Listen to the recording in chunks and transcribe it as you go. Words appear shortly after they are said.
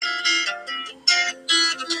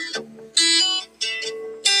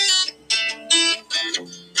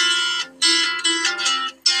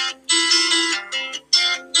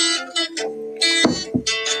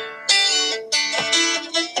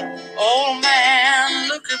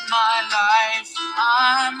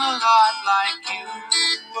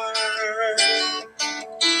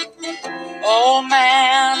Oh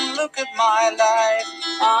man, look at my life.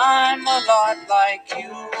 I'm a lot like you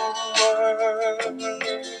were.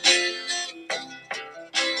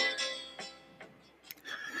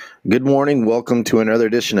 Good morning. Welcome to another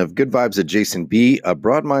edition of Good Vibes at Jason B, a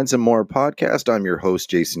Broad Minds and More podcast. I'm your host,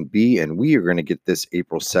 Jason B, and we are going to get this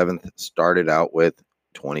April 7th started out with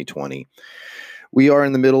 2020. We are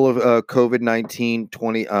in the middle of COVID-19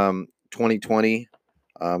 2020,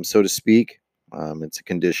 so to speak. It's a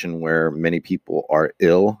condition where many people are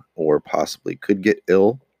ill or possibly could get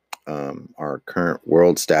ill. Our current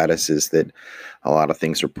world status is that a lot of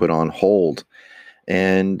things are put on hold.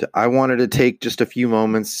 And I wanted to take just a few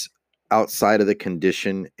moments outside of the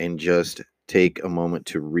condition and just take a moment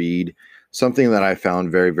to read something that I found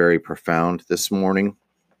very, very profound this morning.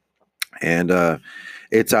 And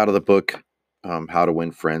it's out of the book, How to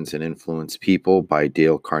Win Friends and Influence People by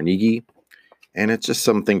Dale Carnegie. And it's just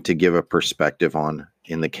something to give a perspective on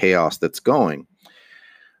in the chaos that's going.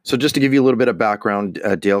 So just to give you a little bit of background,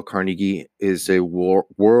 Dale Carnegie is a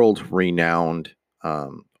world-renowned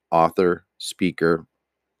author, speaker.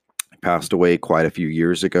 He passed away quite a few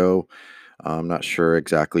years ago. I'm not sure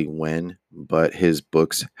exactly when, but his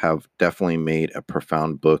books have definitely made a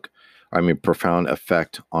profound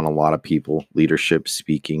effect on a lot of people, leadership,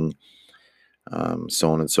 speaking, so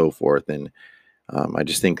on and so forth. And I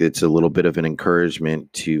just think it's a little bit of an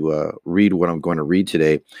encouragement to read what I'm going to read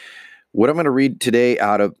today. What I'm going to read today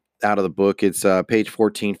out of the book, it's page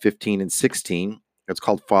 14, 15, and 16. It's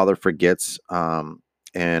called Father Forgets.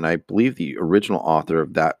 And I believe the original author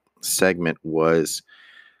of that segment was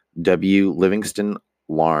W. Livingston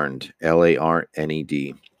Larned, Larned.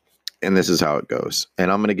 And this is how it goes.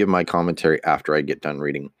 And I'm going to give my commentary after I get done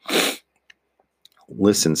reading.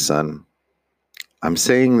 Listen, son. I'm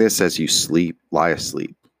saying this as you lie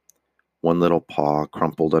asleep. One little paw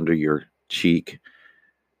crumpled under your cheek,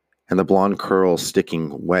 and the blonde curls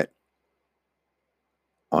sticking wet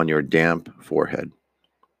on your damp forehead.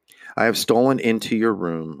 I have stolen into your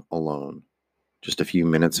room alone just a few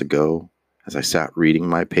minutes ago as I sat reading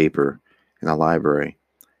my paper in the library.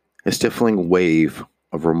 A stifling wave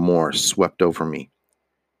of remorse swept over me.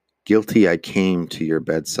 Guilty, I came to your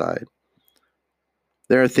bedside.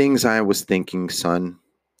 There are things I was thinking, son.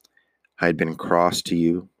 I had been cross to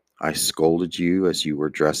you. I scolded you as you were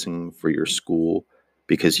dressing for your school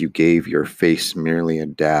because you gave your face merely a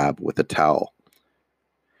dab with a towel.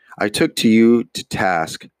 I took to you to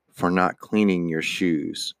task for not cleaning your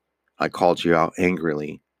shoes. I called you out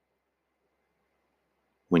angrily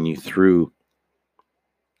when you threw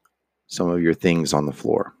some of your things on the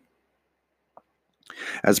floor.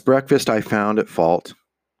 As breakfast, I found at fault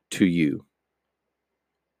to you.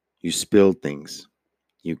 You spilled things.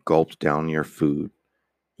 You gulped down your food.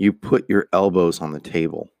 You put your elbows on the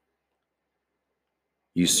table.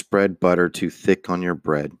 You spread butter too thick on your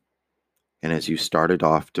bread. And as you started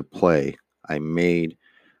off to play, I made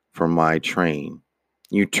for my train.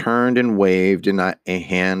 You turned and waved, and a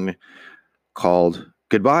hand called,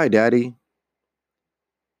 "Goodbye, Daddy."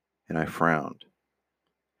 And I frowned.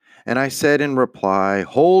 And I said in reply,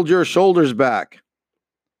 "Hold your shoulders back."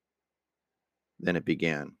 Then it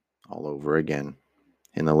began all over again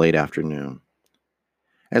in the late afternoon.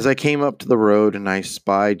 As I came up to the road and I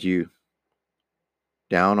spied you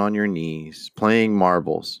down on your knees, playing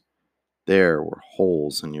marbles, there were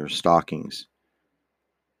holes in your stockings.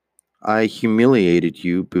 I humiliated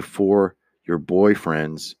you before your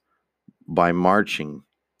boyfriends by marching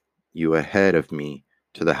you ahead of me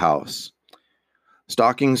to the house.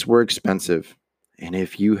 Stockings were expensive, and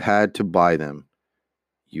if you had to buy them,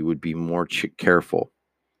 you would be more careful.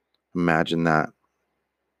 Imagine that,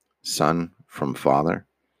 son from father.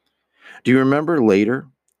 Do you remember later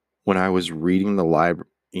when I was reading in the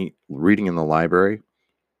library,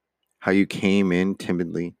 how you came in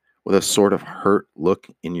timidly with a sort of hurt look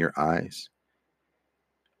in your eyes?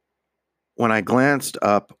 When I glanced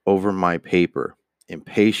up over my paper,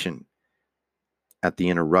 impatient at the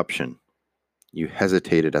interruption, you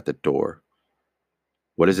hesitated at the door.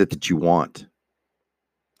 What is it that you want?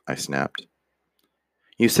 I snapped.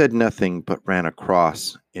 You said nothing but ran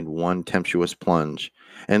across in one tempestuous plunge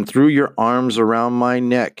and threw your arms around my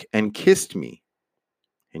neck and kissed me.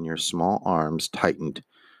 And your small arms tightened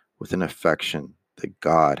with an affection that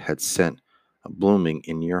God had sent a blooming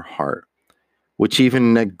in your heart, which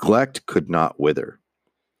even neglect could not wither.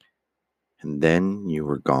 And then you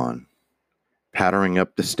were gone, pattering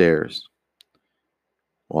up the stairs.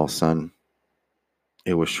 Well, son,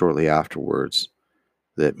 it was shortly afterwards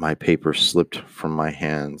that my paper slipped from my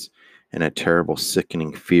hands and a terrible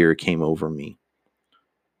sickening fear came over me.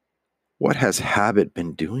 What has habit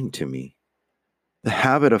been doing to me? the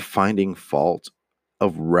habit of finding fault,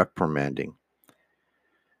 of reprimanding.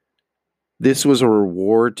 This was a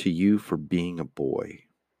reward to you for being a boy.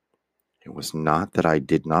 It was not that I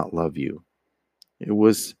did not love you. It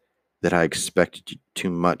was that I expected too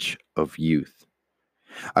much of youth.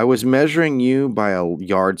 I was measuring you by a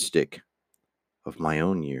yardstick of my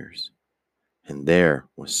own years, and there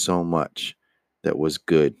was so much that was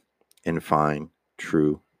good and fine,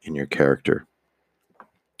 true in your character.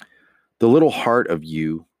 The little heart of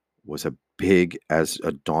you was as big as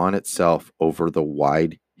a dawn itself over the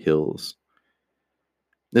wide hills.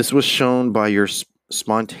 This was shown by your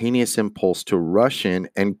spontaneous impulse to rush in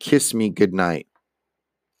and kiss me goodnight.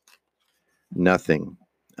 Nothing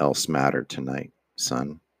else mattered tonight,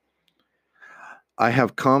 son. I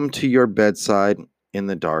have come to your bedside in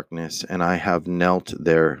the darkness, and I have knelt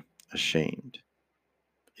there ashamed.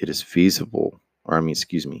 It is feeble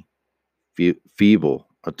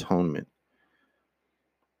atonement.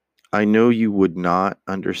 I know you would not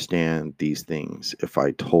understand these things if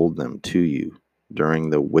I told them to you during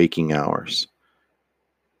the waking hours.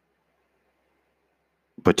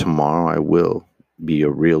 But tomorrow I will be a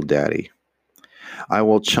real daddy. I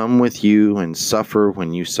will chum with you and suffer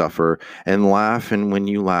when you suffer and laugh when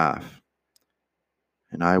you laugh.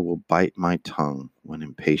 And I will bite my tongue when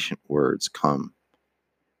impatient words come.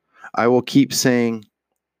 I will keep saying,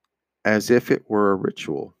 as if it were a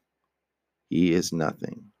ritual, he is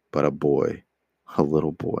nothing but a boy, a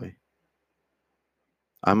little boy.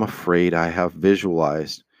 I'm afraid I have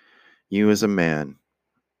visualized you as a man,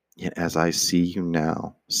 yet as I see you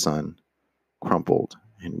now, son, crumpled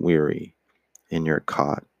and weary in your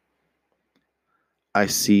cot, I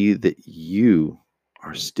see that you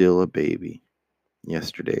are still a baby.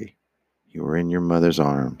 Yesterday, you were in your mother's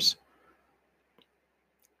arms,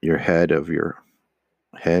 your head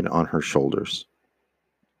on her shoulders,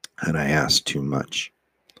 and I asked too much.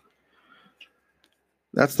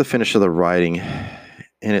 That's the finish of the writing,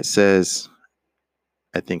 and it says,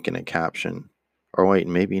 I think in a caption, or wait,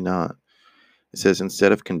 maybe not. It says,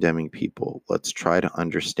 instead of condemning people, let's try to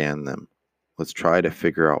understand them. Let's try to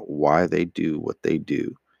figure out why they do what they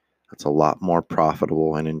do. That's a lot more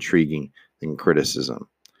profitable and intriguing than criticism.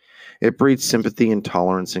 It breeds sympathy and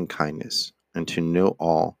tolerance and kindness, and to know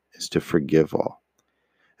all is to forgive all.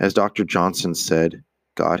 As Dr. Johnson said,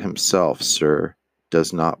 God himself, sir,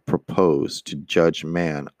 does not propose to judge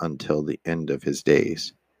man until the end of his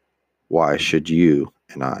days. Why should you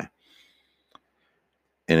and I?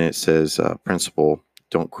 And it says, principle,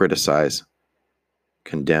 don't criticize,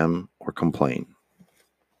 condemn, or complain.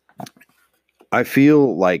 I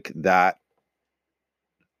feel like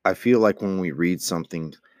when we read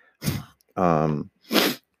something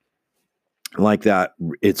like that,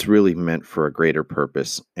 it's really meant for a greater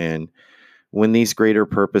purpose. And when these greater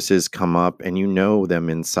purposes come up and you know them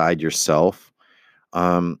inside yourself,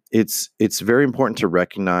 it's very important to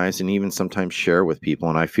recognize and even sometimes share with people.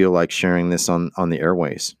 And I feel like sharing this on the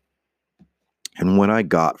airways. And what I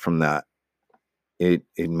got from that, it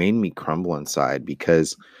made me crumble inside,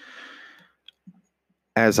 because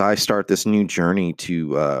as I start this new journey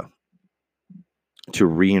to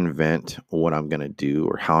reinvent what I'm going to do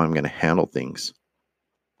or how I'm going to handle things,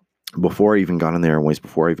 before I even got in the airways,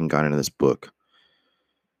 before I even got into this book,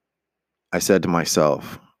 I said to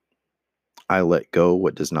myself, I let go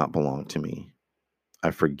what does not belong to me.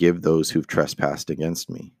 I forgive those who've trespassed against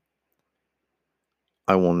me.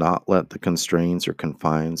 I will not let the constraints or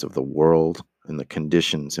confines of the world and the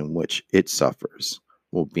conditions in which it suffers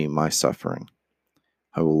will be my suffering.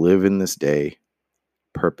 I will live in this day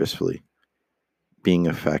purposefully, being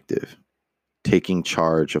effective, taking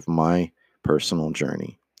charge of my personal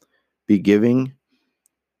journey, be giving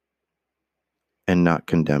and not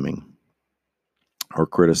condemning or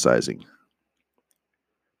criticizing.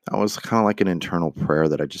 That was kind of like an internal prayer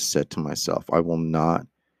that I just said to myself. I will not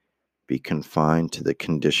be confined to the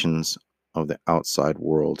conditions of the outside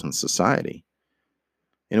world and society.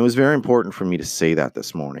 And it was very important for me to say that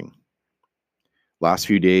this morning. Last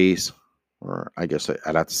few days, or I guess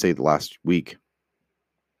I'd have to say the last week,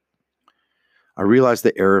 I realized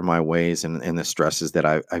the error in my ways and the stresses that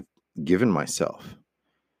I've given myself,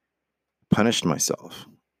 punished myself.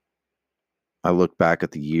 I look back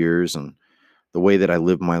at the years and the way that I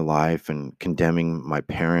lived my life and condemning my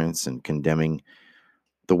parents and condemning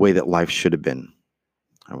the way that life should have been.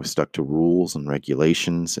 I was stuck to rules and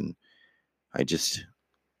regulations, and I just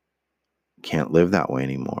can't live that way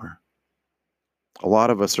anymore. A lot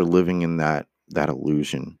of us are living in that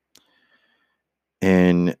illusion.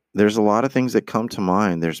 And there's a lot of things that come to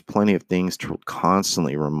mind. There's plenty of things to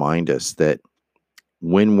constantly remind us that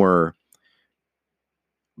when we're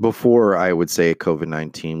before I would say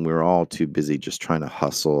COVID-19, we were all too busy just trying to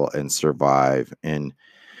hustle and survive. And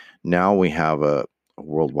now we have a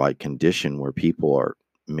worldwide condition where people are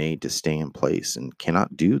made to stay in place and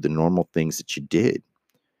cannot do the normal things that you did.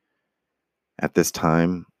 At this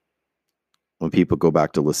time, when people go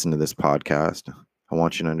back to listen to this podcast, I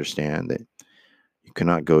want you to understand that you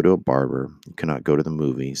cannot go to a barber, you cannot go to the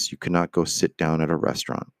movies, you cannot go sit down at a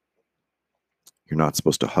restaurant. You're not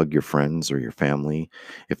supposed to hug your friends or your family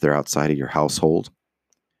if they're outside of your household.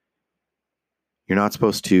 You're not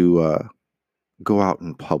supposed to go out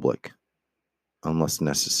in public unless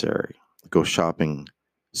necessary. Go shopping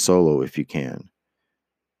solo if you can.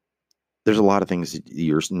 There's a lot of things that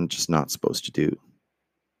you're just not supposed to do.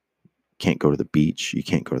 You can't go to the beach. You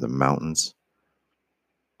can't go to the mountains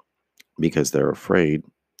because they're afraid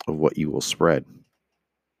of what you will spread.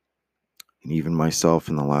 And even myself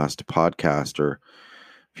in the last podcast or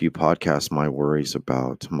few podcasts, my worries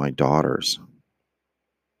about my daughters,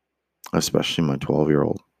 especially my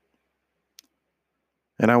 12-year-old.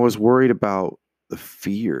 And I was worried about the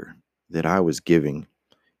fear that I was giving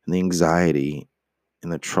and the anxiety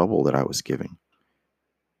and the trouble that I was giving.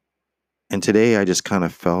 And today I just kind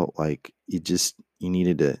of felt like you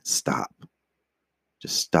needed to stop.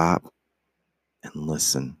 Just stop and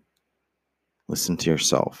listen. Listen to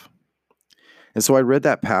yourself. And so I read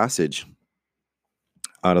that passage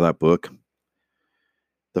out of that book,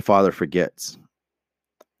 The Father Forgets.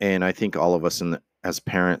 And I think all of us as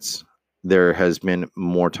parents, there has been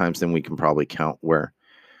more times than we can probably count where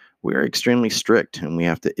we are extremely strict and we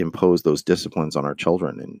have to impose those disciplines on our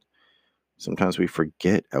children. And sometimes we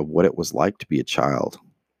forget what it was like to be a child.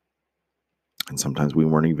 And sometimes we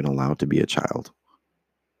weren't even allowed to be a child.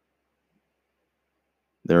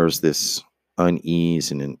 There's this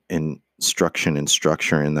unease and instruction and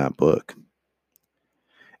structure in that book.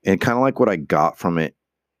 And kind of like what I got from it,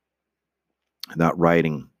 that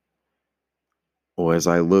writing, as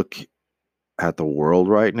I look at the world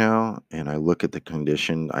right now and I look at the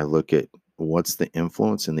condition, I look at what's the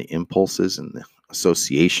influence and the impulses and the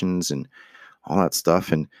associations and all that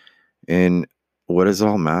stuff. And what does it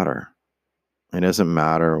all matter? It doesn't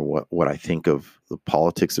matter what I think of the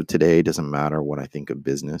politics of today. It doesn't matter what I think of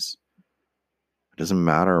business. It doesn't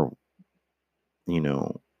matter,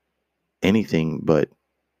 anything but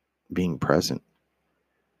being present.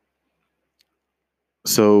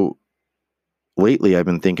 So lately I've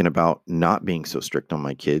been thinking about not being so strict on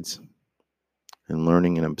my kids and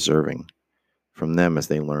learning and observing from them as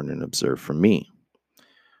they learn and observe from me.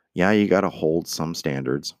 Yeah, you got to hold some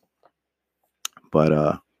standards,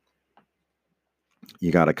 but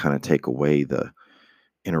you got to kind of take away the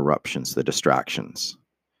interruptions, the distractions,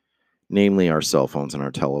 namely our cell phones and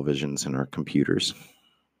our televisions and our computers.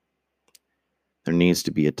 There needs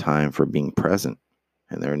to be a time for being present,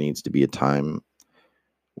 and there needs to be a time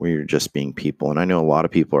where you're just being people. And I know a lot of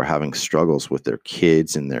people are having struggles with their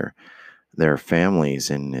kids and their families,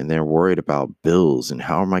 and they're worried about bills and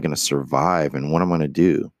how am I going to survive and what I'm going to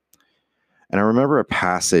do. And I remember a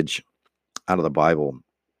passage out of the Bible.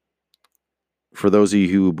 For those of you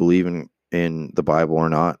who believe in the Bible or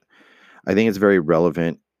not, I think it's very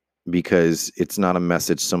relevant because it's not a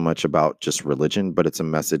message so much about just religion, but it's a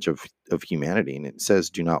message of humanity. And it says,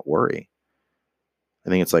 do not worry. I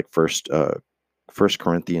think it's like First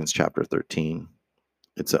Corinthians chapter 13.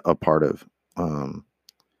 It's a part of,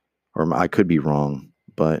 or I could be wrong,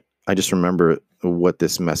 but I just remember what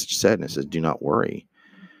this message said. And it says, do not worry.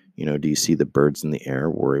 Do you see the birds in the air?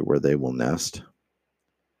 Worry where they will nest.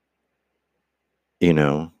 Do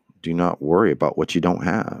not worry about what you don't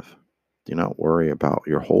have. Do not worry about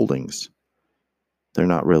your holdings. They're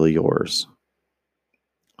not really yours.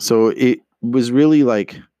 So it was really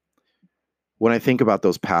like, when I think about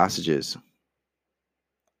those passages,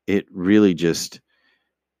 it really just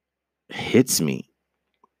hits me.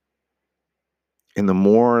 And the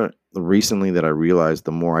more recently that I realized,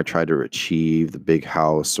 the more I try to achieve the big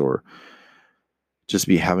house or just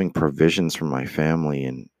be having provisions for my family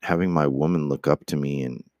and having my woman look up to me,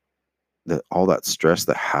 and all that stress,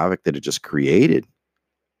 the havoc that it just created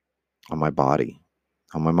on my body,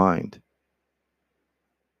 on my mind.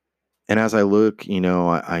 And as I look,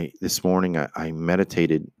 I this morning I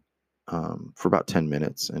meditated for about 10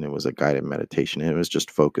 minutes, and it was a guided meditation. And it was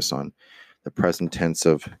just focused on the present tense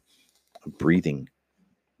of breathing.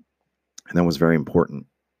 And that was very important.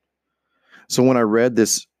 So when I read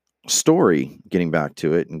this story, getting back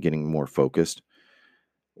to it and getting more focused,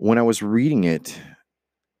 when I was reading it,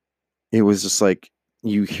 it was just like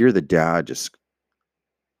you hear the dad just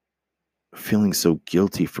feeling so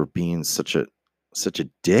guilty for being such a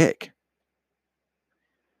dick.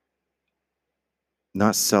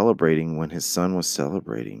 not celebrating when his son was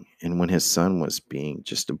celebrating, and when his son was being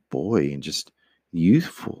just a boy and just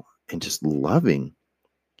youthful and just loving.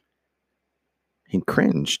 He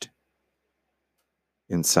cringed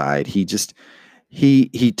inside. He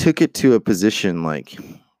took it to a position like,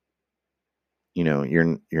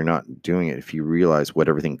 you're not doing it. If you realize what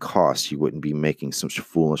everything costs, you wouldn't be making such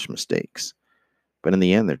foolish mistakes. But in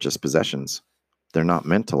the end, they're just possessions. They're not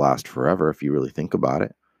meant to last forever if you really think about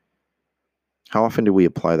it. How often do we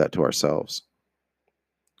apply that to ourselves?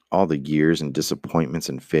 All the years and disappointments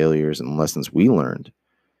and failures and lessons we learned,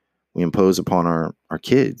 we impose upon our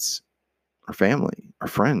kids, our family, our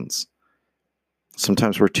friends.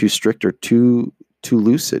 Sometimes we're too strict or too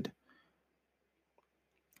lucid,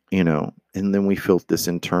 and then we feel this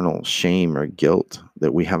internal shame or guilt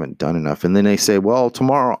that we haven't done enough. And then they say, well,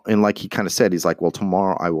 tomorrow, and like he kind of said, he's like, well,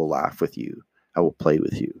 tomorrow I will laugh with you. I will play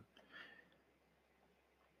with you.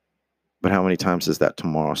 But how many times has that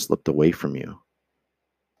tomorrow slipped away from you?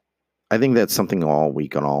 I think that's something all we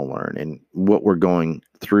can all learn. And what we're going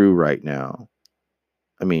through right now,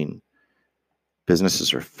 I mean,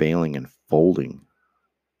 businesses are failing and folding.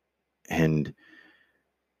 And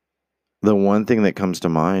the one thing that comes to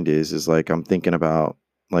mind is like, I'm thinking about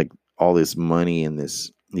like all this money and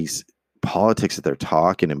these politics that they're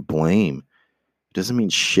talking and blame. It doesn't mean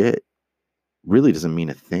shit. Really doesn't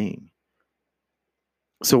mean a thing.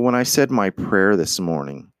 So when I said my prayer this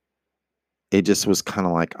morning, it just was kind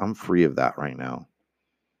of like, I'm free of that right now.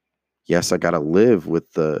 Yes, I got to live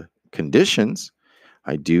with the conditions.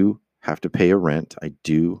 I do have to pay a rent. I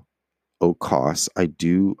do owe costs. I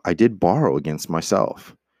did borrow against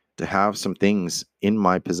myself to have some things in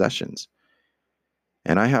my possessions.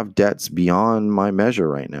 And I have debts beyond my measure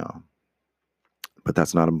right now. But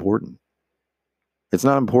that's not important. It's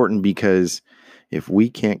not important because if we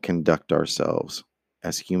can't conduct ourselves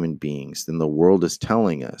as human beings, then the world is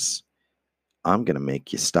telling us, I'm going to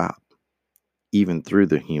make you stop. Even through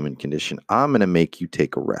the human condition, I'm going to make you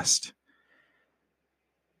take a rest.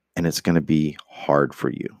 And it's going to be hard for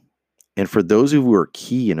you. And for those who are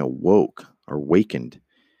key and awakened,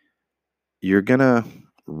 you're going to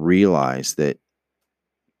realize that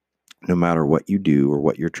no matter what you do or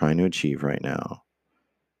what you're trying to achieve right now,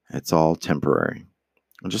 it's all temporary.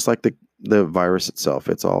 And just like the virus itself,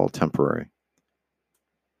 it's all temporary.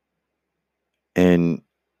 And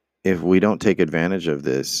if we don't take advantage of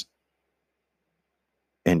this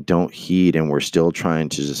and don't heed, and we're still trying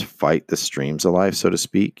to just fight the streams of life, so to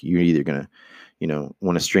speak, you're either going to,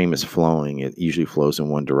 when a stream is flowing, it usually flows in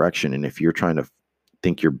one direction. And if you're trying to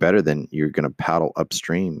think you're better, then you're going to paddle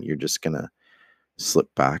upstream. You're just going to slip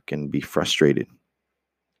back and be frustrated.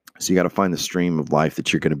 So you got to find the stream of life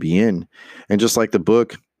that you're going to be in. And just like the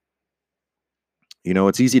book,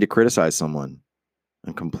 it's easy to criticize someone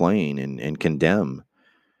and complain and condemn,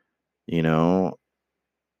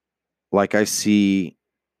 like I see,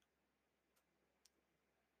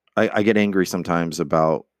 I get angry sometimes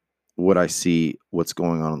about what I see, what's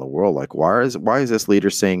going on in the world. Like, why is this leader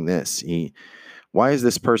saying this? Why is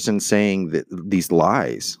this person saying these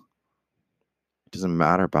lies? It doesn't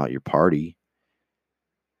matter about your party.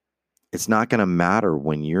 It's not going to matter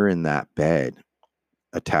when you're in that bed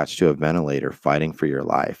attached to a ventilator fighting for your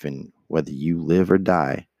life, and whether you live or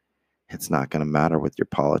die, it's not going to matter with your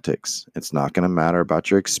politics. It's not going to matter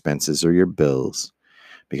about your expenses or your bills,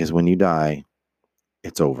 because when you die,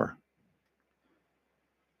 it's over.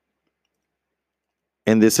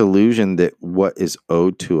 And this illusion that what is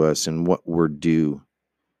owed to us and what we're due,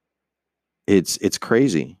 it's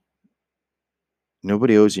crazy.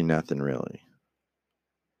 Nobody owes you nothing, really.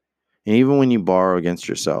 And even when you borrow against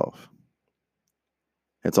yourself,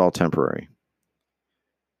 it's all temporary.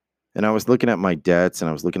 And I was looking at my debts and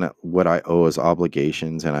I was looking at what I owe as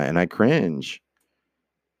obligations, and I cringe.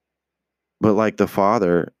 But like the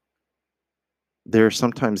Father, there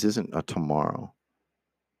sometimes isn't a tomorrow.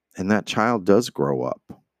 And that child does grow up.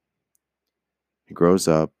 He grows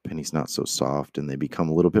up and he's not so soft, and they become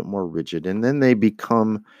a little bit more rigid, and then they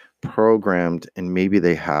become programmed, and maybe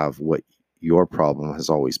they have what your problem has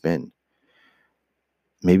always been.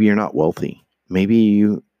 Maybe you're not wealthy. Maybe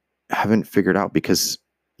you haven't figured out because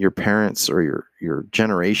your parents or your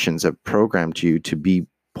generations have programmed you to be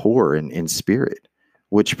poor in spirit,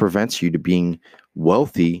 which prevents you to being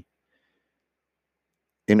wealthy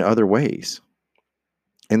in other ways.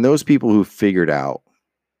 And those people who figured out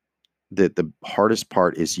that the hardest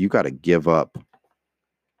part is you got to give up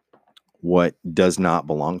what does not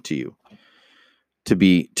belong to you.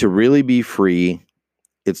 To really be free,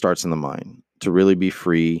 it starts in the mind. To really be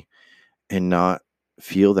free and not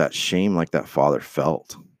feel that shame like that father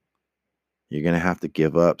felt, you're going to have to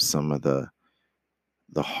give up some of the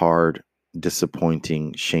the hard,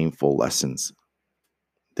 disappointing, shameful lessons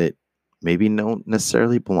that maybe don't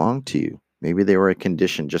necessarily belong to you. Maybe they were a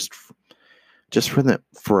condition just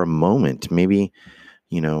for a moment, maybe,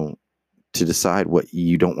 to decide what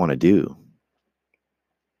you don't want to do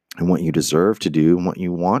and what you deserve to do and what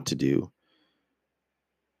you want to do,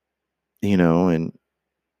 and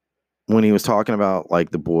when he was talking about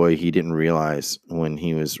like the boy, he didn't realize when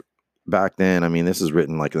he was back then. I mean, this is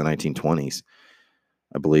written like in the 1920s,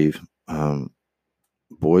 I believe.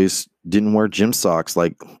 Boys didn't wear gym socks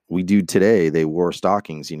like we do today. They wore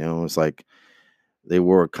stockings, it's like they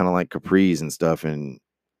wore kind of like capris and stuff. And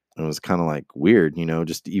it was kind of like weird,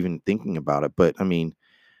 just even thinking about it. But I mean,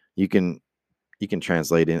 you can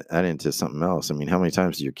translate that into something else. I mean, how many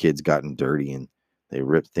times have your kids gotten dirty and they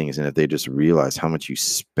ripped things? And if they just realize how much you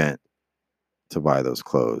spent to buy those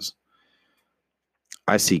clothes.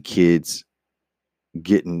 I see kids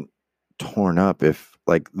getting torn up if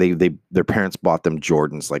like their parents bought them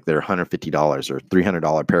Jordans, like they're $150 or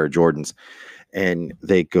 $300 pair of Jordans, and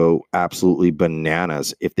they go absolutely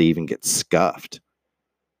bananas if they even get scuffed.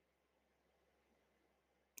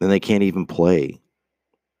 Then they can't even play.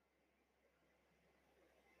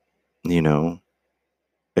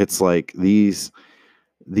 It's like these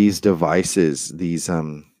devices, these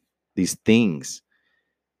things,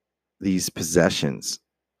 these possessions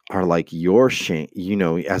are like your shame.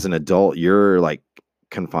 As an adult, you're like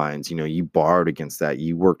confined. You borrowed against that.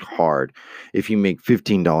 You worked hard. If you make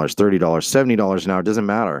 $15, $30, $70 an hour, it doesn't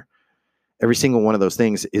matter. Every single one of those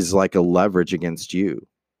things is like a leverage against you.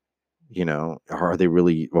 Are they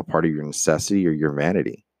really a part of your necessity or your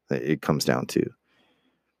vanity? It comes down to.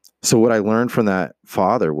 So what I learned from that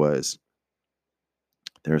father was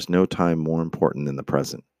there's no time more important than the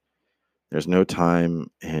present. There's no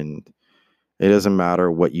time, and it doesn't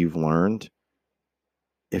matter what you've learned.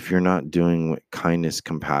 If you're not doing with kindness,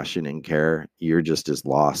 compassion, and care, you're just as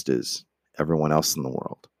lost as everyone else in the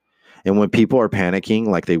world. And when people are panicking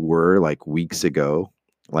like they were like weeks ago,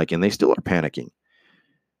 and they still are panicking.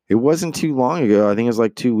 It wasn't too long ago, I think it was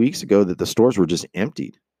like 2 weeks ago, that the stores were just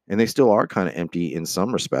emptied. And they still are kind of empty in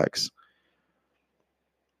some respects.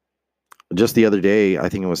 Just the other day, I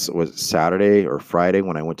think it was Saturday or Friday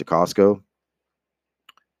when I went to Costco,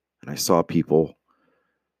 and I saw people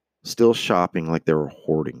still shopping like they were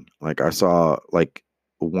hoarding. Like I saw like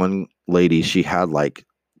one lady, she had like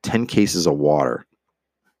 10 cases of water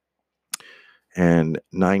and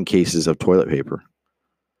 9 cases of toilet paper.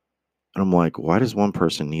 And I'm like, why does one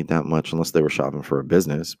person need that much unless they were shopping for a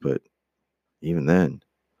business? But even then,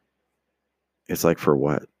 it's like, for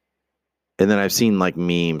what? And then I've seen like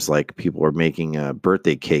memes, like people are making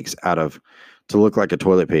birthday cakes to look like a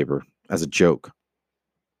toilet paper as a joke.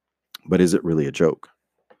 But is it really a joke?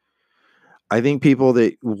 I think people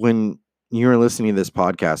that when you're listening to this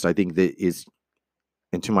podcast, I think that is,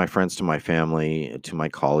 and to my friends, to my family, to my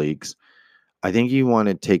colleagues, I think you want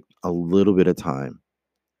to take a little bit of time,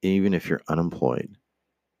 even if you're unemployed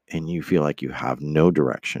and you feel like you have no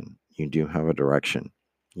direction. You do have a direction.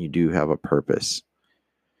 You do have a purpose.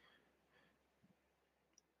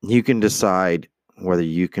 You can decide whether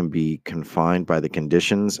you can be confined by the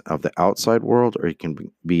conditions of the outside world or you can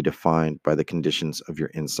be defined by the conditions of your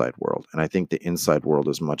inside world. And I think the inside world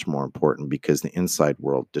is much more important because the inside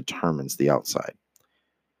world determines the outside.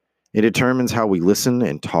 It determines how we listen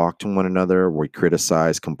and talk to one another, we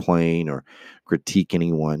criticize, complain, or critique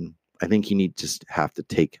anyone. I think you have to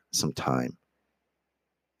take some time.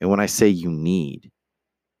 And when I say need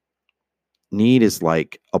is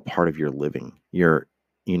like a part of your living.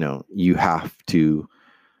 You have to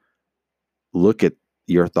look at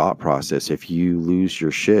your thought process. If you lose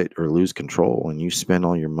your shit or lose control and you spend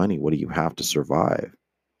all your money, what do you have to survive?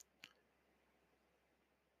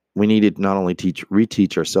 We need to not only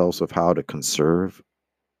reteach ourselves of how to conserve,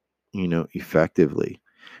 effectively.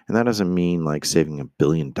 And that doesn't mean like saving $1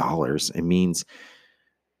 billion. It means,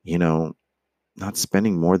 not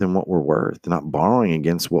spending more than what we're worth, not borrowing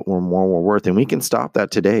against what we're worth. And we can stop that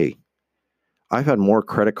today. I've had more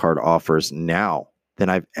credit card offers now than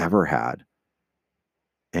I've ever had.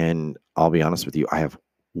 And I'll be honest with you, I have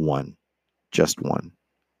just one.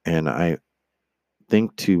 And I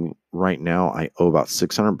think right now I owe about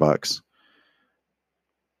 $600.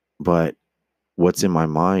 But what's in my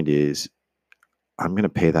mind is I'm going to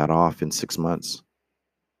pay that off in 6 months.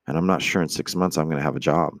 And I'm not sure in 6 months I'm going to have a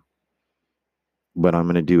job. But I'm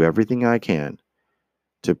going to do everything I can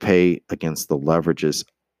to pay against the leverages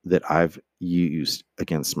that I've used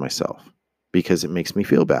against myself because it makes me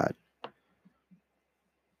feel bad.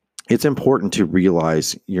 It's important to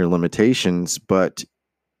realize your limitations, but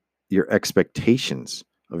your expectations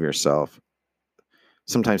of yourself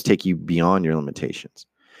sometimes take you beyond your limitations.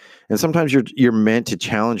 And sometimes you're meant to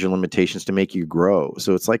challenge your limitations to make you grow.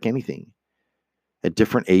 So it's like anything. At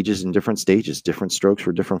different ages and different stages, different strokes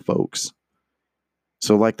for different folks.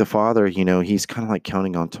 So like the father, he's kind of like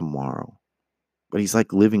counting on tomorrow. But he's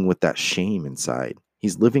like living with that shame inside.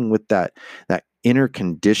 He's living with that inner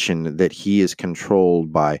condition that he is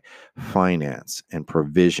controlled by finance and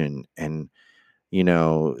provision and,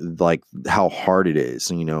 like how hard it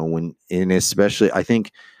is, and especially I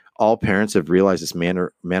think all parents have realized this, man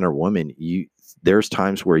or woman, there's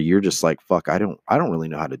times where you're just like, fuck, I don't really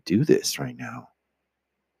know how to do this right now.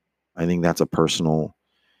 I think it's a personal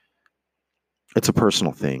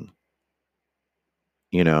thing,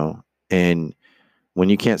 and when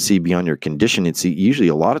you can't see beyond your condition, it's usually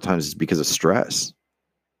a lot of times it's because of stress.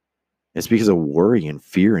 It's because of worry and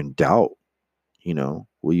fear and doubt.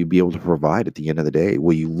 Will you be able to provide at the end of the day?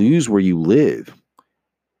 Will you lose where you live?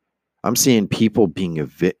 I'm seeing people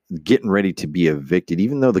getting ready to be evicted,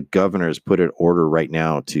 even though the governor has put an order right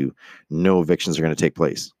now to no evictions are going to take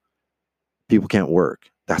place. People can't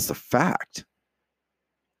work. That's the fact.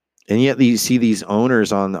 And yet you see these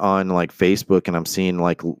owners on like Facebook, and I'm seeing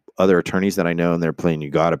like other attorneys that I know, and they're playing,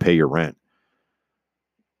 you got to pay your rent.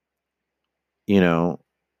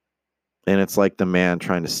 And it's like the man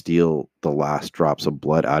trying to steal the last drops of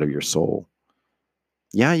blood out of your soul.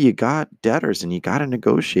 Yeah, you got debtors and you got to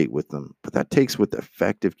negotiate with them, but that takes with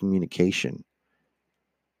effective communication.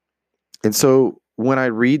 And so when I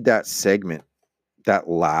read that segment, that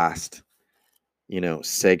last,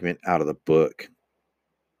 segment out of the book,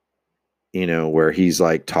 where he's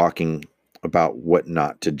like talking about what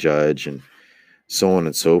not to judge and so on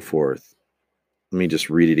and so forth. Let me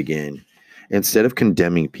just read it again. Instead of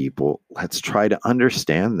condemning people, let's try to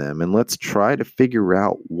understand them and let's try to figure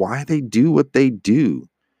out why they do what they do.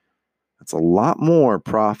 That's a lot more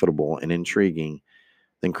profitable and intriguing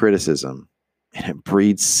than criticism, and it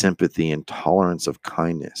breeds sympathy and tolerance of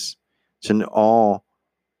kindness. To know all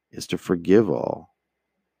is to forgive all,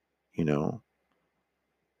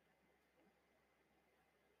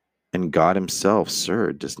 And God himself,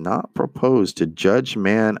 sir, does not propose to judge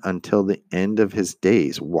man until the end of his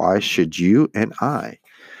days. Why should you and I?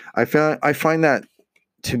 I find that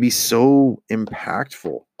to be so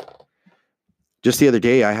impactful. Just the other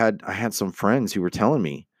day, I had some friends who were telling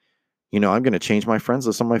me, I'm going to change my friends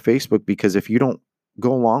list on my Facebook because if you don't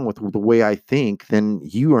go along with the way I think, then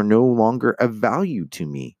you are no longer of value to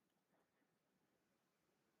me.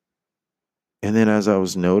 And then as I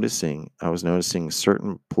was noticing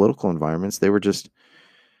certain political environments, they were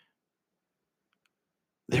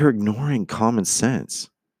ignoring common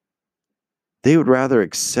sense. They would rather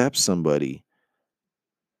accept somebody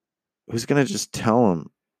who's going to just tell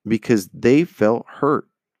them because they felt hurt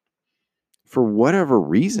for whatever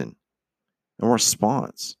reason and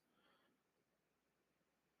response.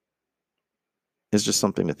 It's just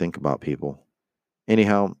something to think about, people.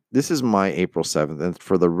 Anyhow, this is my April 7th, and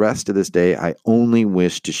for the rest of this day, I only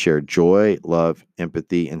wish to share joy, love,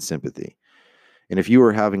 empathy, and sympathy. And if you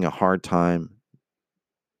are having a hard time,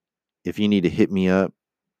 if you need to hit me up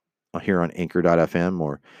here on anchor.fm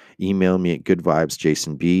or email me at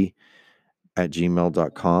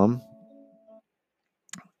goodvibesjasonb@gmail.com,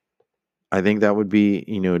 I think that would be,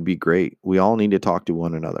 it'd be great. We all need to talk to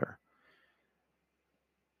one another.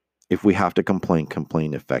 If we have to complain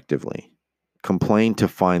effectively. Complain to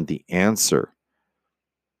find the answer,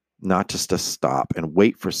 not just to stop and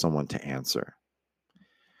wait for someone to answer.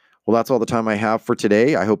 Well, that's all the time I have for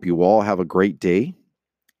today. I hope you all have a great day.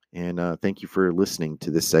 And thank you for listening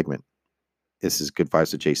to this segment. This is Good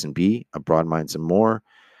Vibes with Jason B, of Broad Minds and More.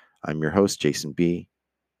 I'm your host, Jason B.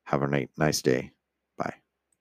 Have a nice day.